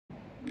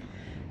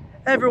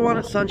Hey everyone,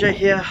 it's Sanjay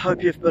here.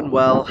 Hope you've been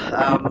well.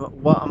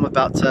 What I'm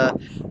about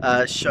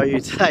to show you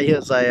today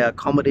is a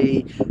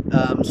comedy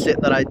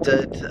set that I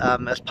did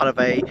as part of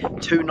a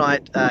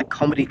two-night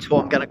comedy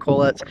tour, I'm going to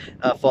call it,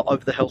 for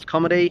Over the Hills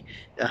Comedy.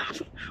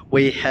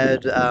 We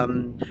had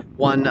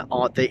one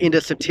at the end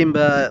of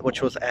September,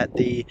 which was at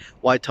the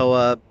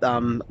Waitoa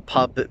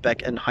pub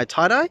back in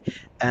Hataitai,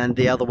 and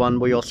the other one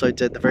we also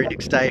did the very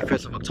next day,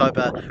 1st of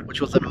October,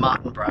 which was in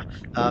Martinborough.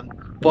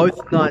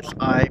 Both nights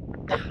I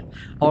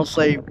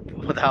honestly,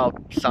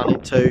 without sounding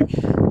too,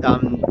 I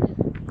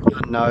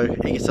don't know,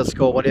 egotistical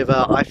score,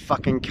 whatever, I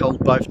fucking killed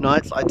both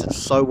nights. I did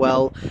so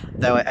well.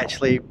 They were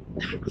actually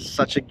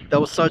they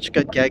were such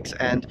good gigs,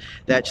 and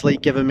they actually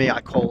given me,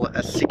 I call it,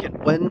 a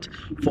second wind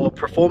for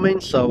performing.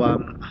 So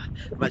I'm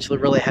actually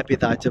really happy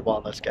that I did well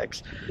on those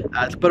gigs.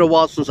 It's been a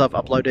while since I've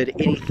uploaded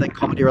anything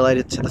comedy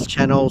related to this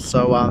channel,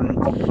 so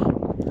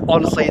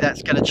honestly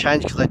that's going to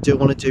change because I do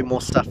want to do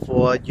more stuff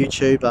for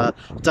YouTube.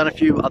 I've done a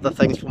few other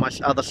things for my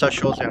other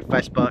socials,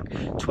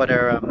 Facebook,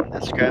 Twitter,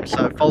 Instagram,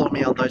 so follow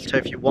me on those too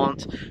if you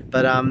want.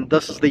 But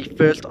this is the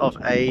first of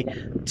a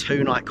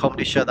two-night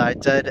comedy show that I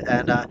did,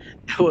 and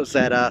it was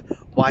at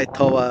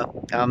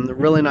Waitoa,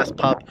 really nice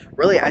pub,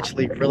 really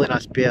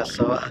nice beer,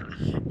 so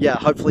yeah,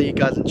 hopefully you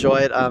guys enjoy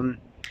it.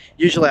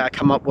 Usually I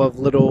come up with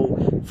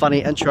little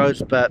funny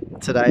intros,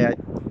 but today I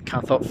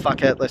kind of thought,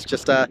 fuck it, let's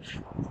just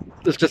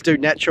do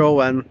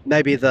natural, and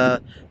maybe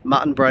the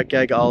Martinborough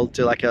gig I'll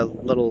do like a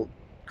little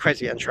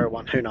crazy intro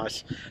one, who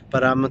knows.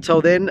 But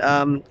until then,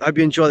 I hope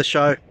you enjoy the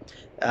show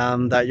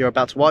that you're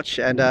about to watch,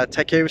 and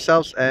take care of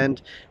yourselves,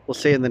 and we'll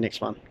see you in the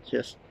next one.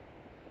 Cheers.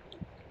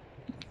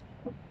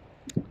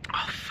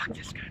 Oh fuck,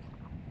 this guy.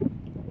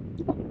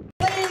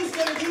 Please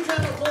give a huge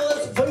round of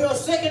applause for your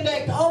second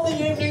act of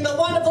the evening, the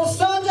wonderful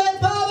Sanjay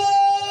Parbhu!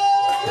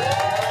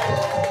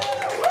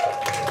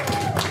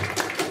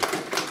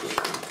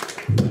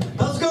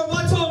 How's it going,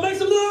 Waitoa? Make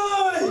some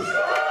noise!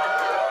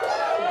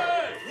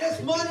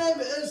 Yes, my name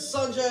is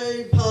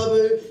Sanjay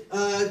Parbhu.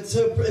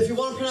 If you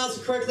want to pronounce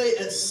it correctly,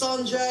 it's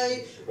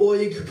Sanjay, or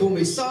you could call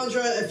me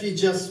Sandra if you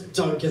just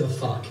don't give a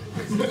fuck.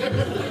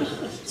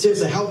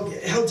 Seriously, how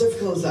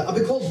difficult is that? I've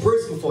been called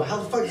Bruce before. How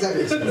the fuck does that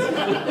make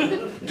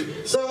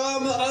sense? So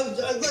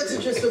I'd like to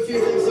introduce a few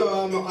things.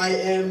 So I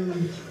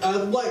am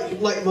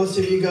like most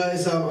of you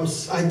guys. I'm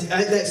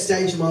at that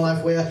stage in my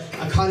life where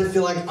I kind of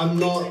feel like I'm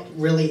not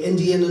really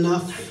Indian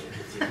enough.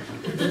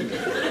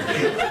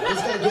 This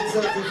guy gets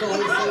up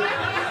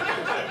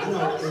and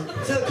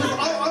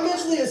I'm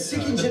actually a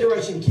second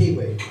generation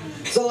Kiwi.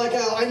 So like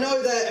I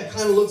know that it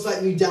kind of looks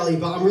like New Delhi,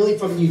 but I'm really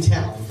from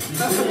Newtown.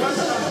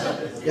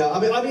 Yeah, I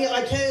mean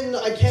I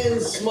can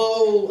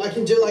smile. I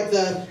can do like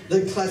the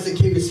classic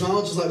Kiwi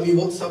smile, just like when you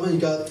walk to someone, you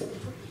go.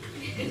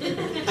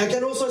 I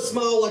can also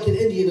smile like an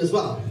Indian as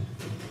well.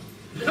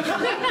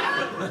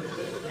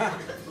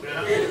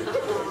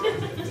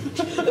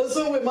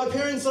 So my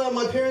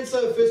parents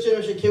are first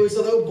generation Kiwi,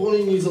 so they were born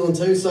in New Zealand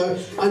too. So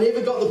I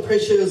never got the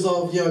pressures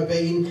of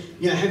being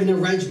having an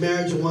arranged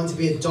marriage or wanting to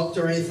be a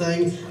doctor or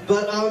anything.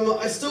 But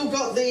I still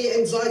got the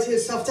anxiety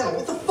and self-doubt.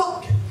 What the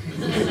fuck?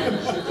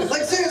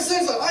 Like seriously,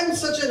 I'm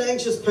such an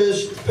anxious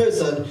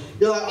person.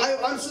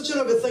 I'm such an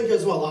overthinker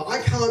as well.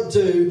 Like, I can't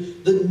do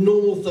the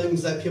normal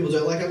things that people do.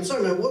 Like, I'm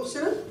sorry, man. What was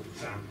your name?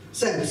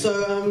 Sam.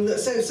 So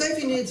Sam, say if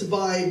you needed to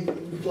buy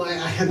like a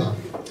hammer,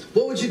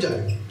 what would you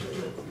do?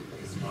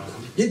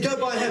 You'd go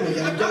buy a hammer,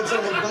 yeah? You'd go to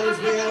like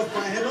Bunnings Warehouse,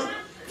 buy a hammer.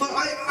 But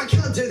I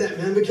can't do that,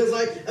 man, because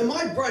like in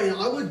my brain,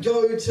 I would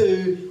go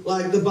to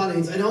like the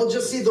Bunnings and I'll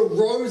just see the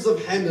rows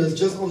of hammers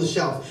just on the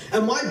shelf,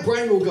 and my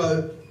brain will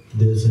go,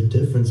 "There's a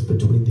difference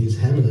between these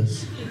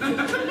hammers.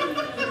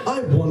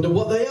 I wonder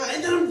what they are."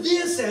 And then I'm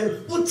there,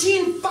 Sam, for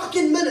 10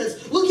 fucking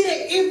minutes, looking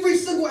at every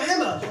single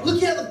hammer,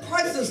 looking at the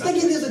prices,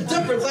 thinking there's a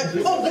difference. Like,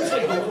 oh, this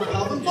one's made from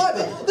carbon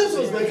fiber. This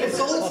one's made from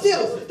solid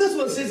steel. This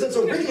one says it's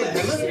a regular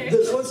hammer.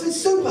 This one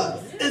says super.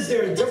 Is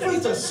there a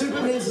difference? Does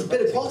super means it's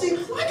better quality?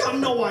 I got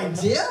no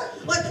idea.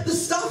 Like, the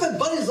staff at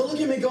Buddies are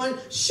looking at me going,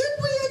 should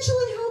we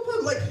actually help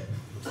him? Like,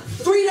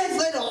 3 days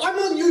later, I'm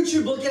on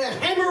YouTube looking at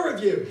hammer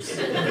reviews.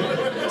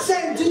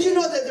 Sam, did you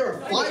know that there are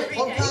 5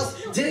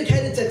 podcasts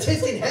dedicated to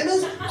testing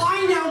hammers?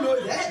 I now know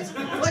that.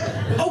 Like,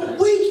 a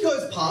week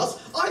goes past,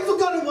 I've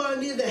forgotten what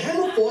I needed the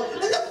hammer for in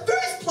the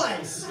first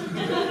place.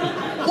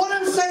 What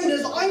I'm saying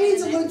is, I need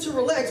to learn to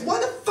relax. Why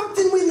the fuck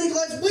didn't we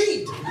legalize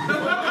weed?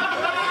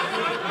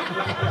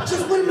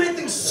 Just would have made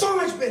things so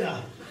much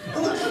better.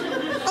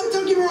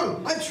 Don't get me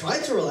wrong, I've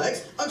tried to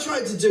relax. I've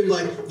tried to do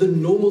like the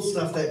normal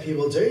stuff that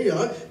people do,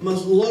 A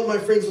lot of my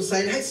friends were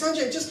saying, hey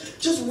Sanjay,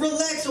 just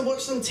relax and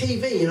watch some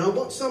TV,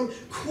 watch some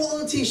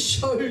quality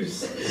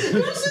shows. You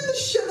know the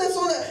shit that's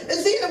on it?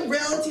 Is there a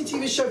reality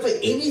TV show for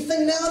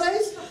anything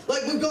nowadays?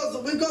 Like we've got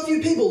a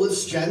few people,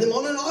 let's strand them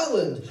on an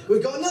island.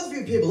 We've got another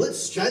few people, let's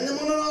strand them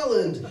on an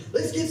island.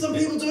 Let's get some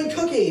people doing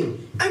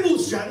cooking, and we'll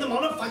strand them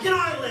on a fucking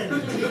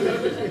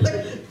island.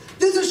 Like,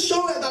 there's a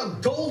show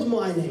about gold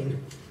mining.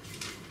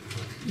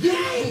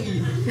 Yay!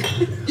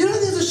 You know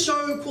there's a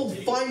show called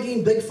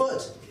Finding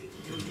Bigfoot?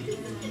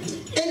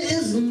 It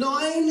is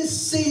 9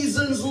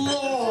 seasons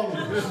long.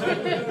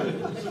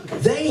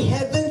 They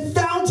haven't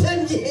found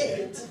him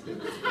yet.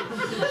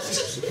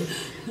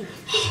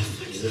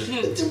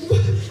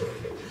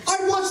 I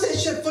watched that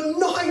shit for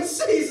 9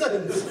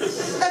 seasons,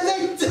 and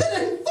they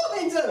didn't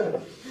find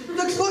him.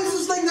 The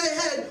closest thing they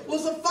had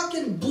was a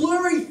fucking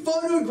blurry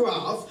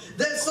photograph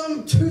that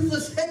some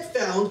toothless hick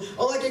found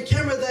on like a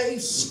camera that he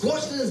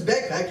squashed in his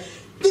backpack.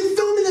 They're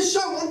filming the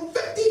show on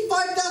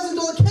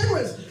 $55,000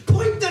 cameras.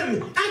 Point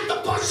them at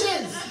the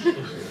bushes.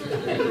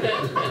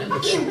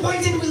 Again, why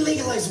didn't we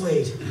legalize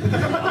weed?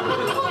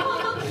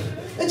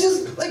 It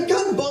just kind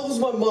of boggles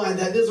my mind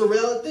that there's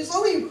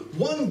only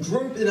one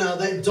group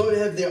that don't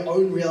have their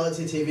own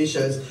reality TV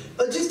shows,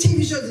 just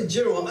TV shows in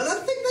general, and I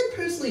think they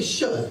personally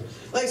should.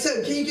 Like,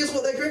 Sam, can you guess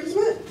what that group is,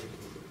 mate?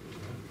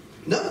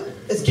 No,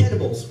 it's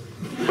cannibals.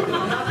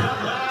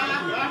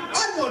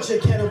 I'd watch a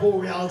cannibal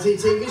reality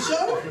TV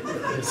show.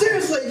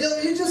 Seriously,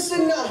 you're just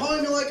sitting at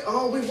home, you're like,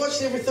 oh, we've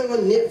watched everything on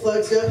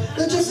Netflix,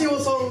 let's just see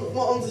what's on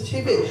the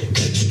TV.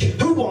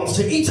 Who wants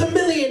to eat a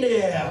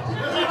millionaire?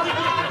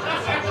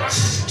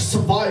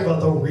 Survivor,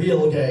 the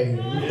real game.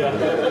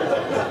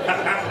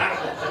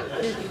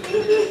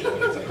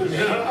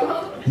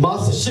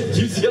 MasterChef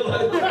New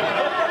Zealand.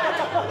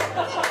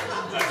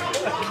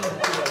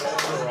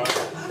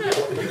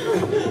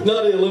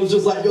 Nadia lives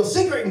just like, your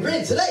secret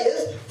ingredient today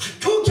is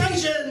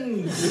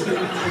Caucasians.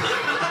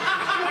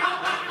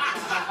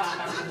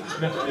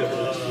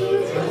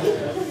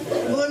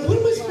 Like, what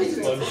am I supposed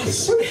to do? It's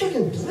so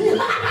fucking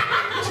bland.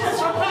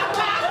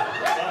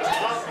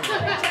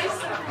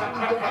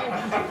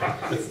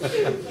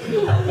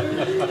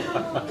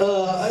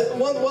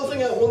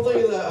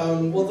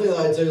 One thing that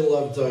I do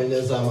love doing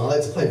is I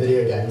like to play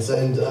video games,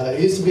 and I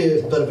used to be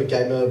a bit of a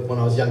gamer when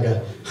I was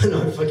younger. I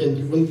know,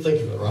 you wouldn't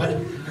think of it, right? I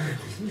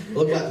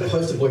look like the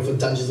poster boy for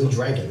Dungeons and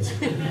Dragons.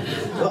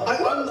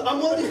 I'm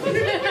one of these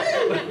people.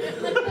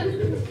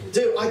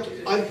 Dude,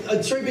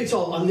 truth be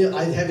told,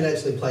 I haven't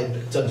actually played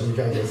Dungeons and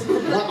Dragons.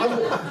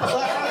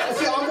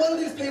 I'm one of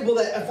these people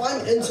that if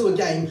I'm into a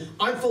game,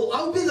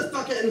 I'll be the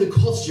fucker in the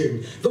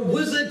costume. The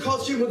wizard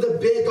costume with the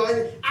beard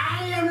going,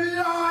 I am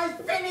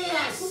Lord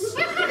Phineas,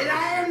 and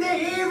I am the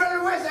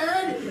evil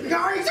wizard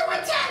going to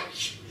attack.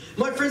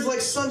 My friend's like,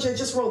 Sanjay,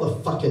 just roll the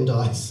fucking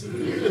dice.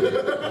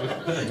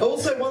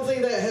 Also, one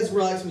thing that has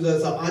relaxed me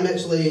is I'm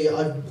actually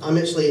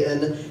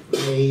in a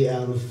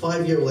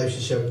 5-year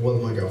relationship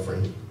with my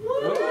girlfriend.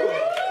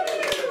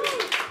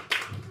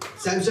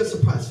 Sam's just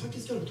surprised. Fuck,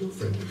 he's got a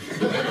girlfriend.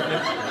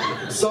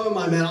 So am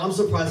I, man. I'm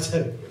surprised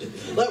too.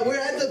 Like, we're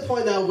at the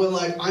point now where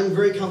like I'm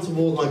very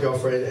comfortable with my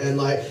girlfriend, and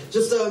like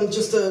just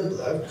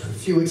a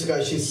few weeks ago, I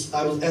was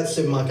at the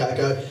supermarket. I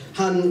go,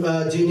 hun,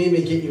 do you need me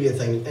to get you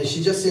anything? And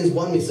she just sends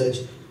one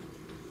message: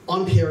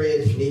 on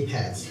period, need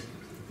pads.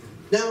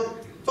 Now,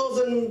 if I was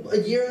a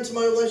year into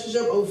my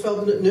relationship, I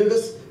felt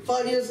nervous.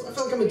 5 years, I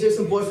feel like I'm a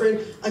decent boyfriend.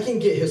 I can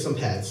get her some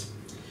pads.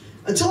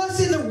 Until I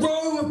see the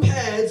row of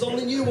pads on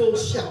the New World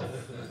shelf.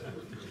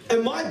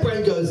 And my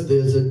brain goes,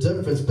 there's a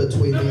difference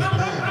between these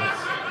pads.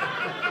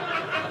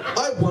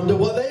 I wonder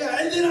what they are.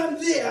 And then I'm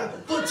there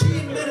for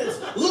 10 minutes,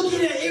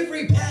 looking at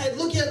every pad,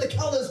 looking at the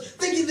colours,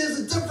 thinking there's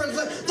a difference.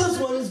 Like, this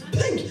one's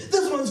pink,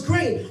 this one's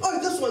green. Oh,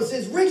 this one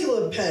says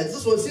regular pads,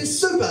 this one says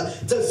super.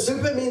 Does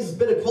super means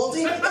better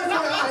quality?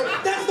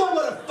 That's not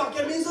what it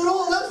fucking means at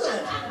all, is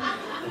it?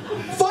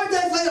 5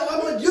 days later,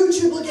 I'm on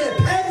YouTube looking at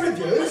pad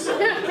reviews.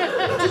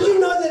 Did you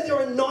know that there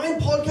are 9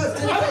 podcasts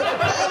dedicated to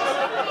pads?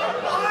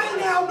 I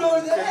now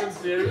know that.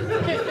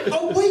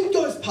 A week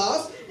goes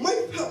past, my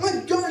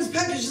girlfriend's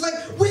package is like,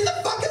 where the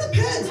fuck are the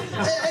pads?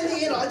 And in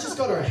the end, I just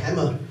got her a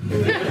hammer.